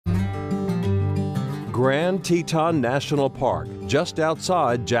Grand Teton National Park, just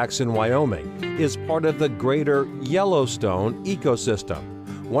outside Jackson, Wyoming, is part of the greater Yellowstone ecosystem,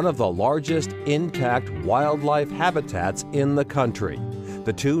 one of the largest intact wildlife habitats in the country.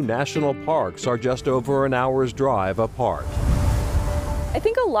 The two national parks are just over an hour's drive apart. I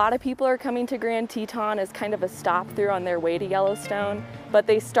think a lot of people are coming to Grand Teton as kind of a stop through on their way to Yellowstone, but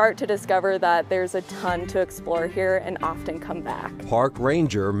they start to discover that there's a ton to explore here and often come back. Park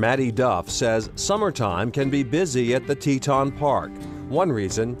Ranger Maddie Duff says summertime can be busy at the Teton Park. One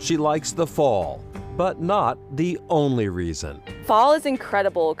reason, she likes the fall, but not the only reason. Fall is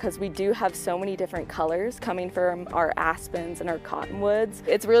incredible because we do have so many different colors coming from our aspens and our cottonwoods.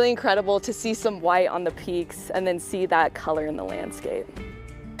 It's really incredible to see some white on the peaks and then see that color in the landscape.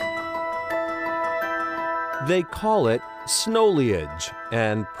 They call it snowleage,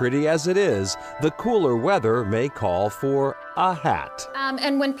 and pretty as it is, the cooler weather may call for a hat.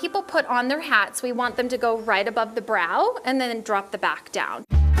 And when people put on their hats, we want them to go right above the brow and then drop the back down.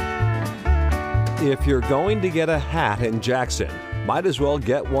 If you're going to get a hat in Jackson, might as well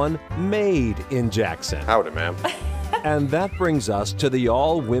get one made in Jackson. Howdy, ma'am. And that brings us to the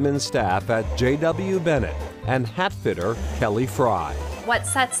all-women staff at J.W. Bennett and hat fitter Kelly Fry. What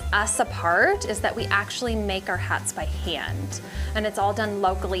sets us apart is that we actually make our hats by hand. And it's all done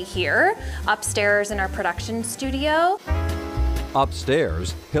locally here, upstairs in our production studio.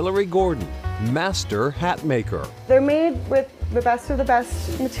 Upstairs, Hillary Gordon, master hat maker. They're made with the best of the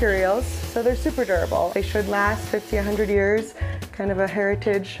best materials, so they're super durable. They should last 50, 100 years, kind of a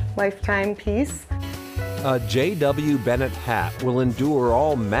heritage lifetime piece. A J.W. Bennett hat will endure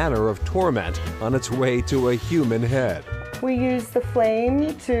all manner of torment on its way to a human head. We use the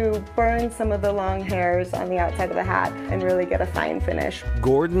flame to burn some of the long hairs on the outside of the hat and really get a fine finish.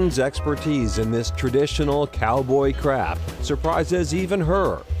 Gordon's expertise in this traditional cowboy craft surprises even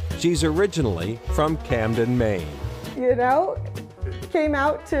her. She's originally from Camden, Maine. You know, came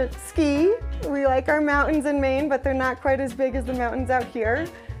out to ski. We like our mountains in Maine, but they're not quite as big as the mountains out here,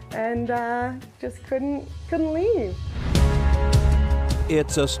 and just couldn't leave.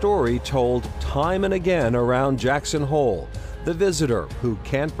 It's a story told time and again around Jackson Hole, the visitor who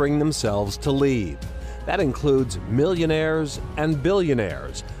can't bring themselves to leave. That includes millionaires and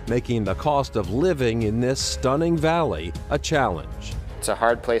billionaires, making the cost of living in this stunning valley a challenge. It's a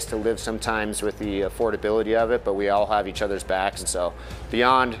hard place to live sometimes with the affordability of it, but we all have each other's backs. And so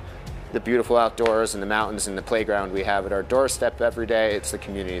beyond the beautiful outdoors and the mountains and the playground we have at our doorstep every day, it's the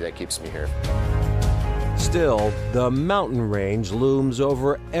community that keeps me here. Still, the mountain range looms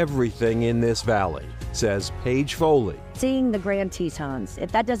over everything in this valley, says Paige Foley. Seeing the Grand Tetons,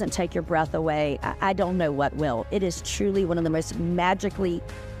 if that doesn't take your breath away, I don't know what will. It is truly one of the most magically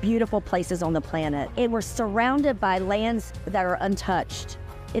beautiful places on the planet. And we're surrounded by lands that are untouched.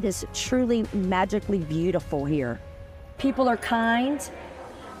 It is truly magically beautiful here. People are kind,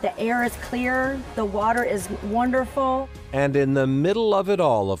 the air is clear, the water is wonderful. And in the middle of it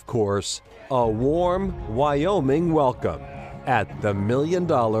all, of course, a warm Wyoming welcome at the $1 Million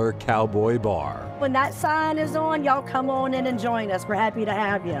Cowboy Bar. When that sign is on, y'all come on in and join us. We're happy to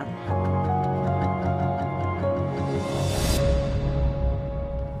have you.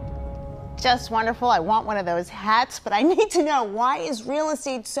 Just wonderful. I want one of those hats, but I need to know, why is real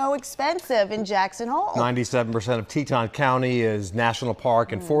estate so expensive in Jackson Hole? 97% of Teton County is national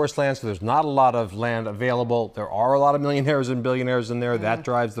park and forest land, so there's not a lot of land available. There are a lot of millionaires and billionaires in there. That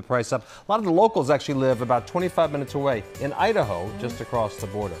drives the price up. A lot of the locals actually live about 25 minutes away in Idaho, just across the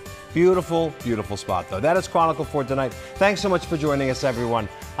border. Beautiful, beautiful spot, though. That is Chronicle for tonight. Thanks so much for joining us, everyone.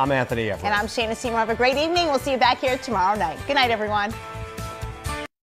 I'm Anthony Everett. And I'm Shana Seymour. Have a great evening. We'll see you back here tomorrow night. Good night, everyone.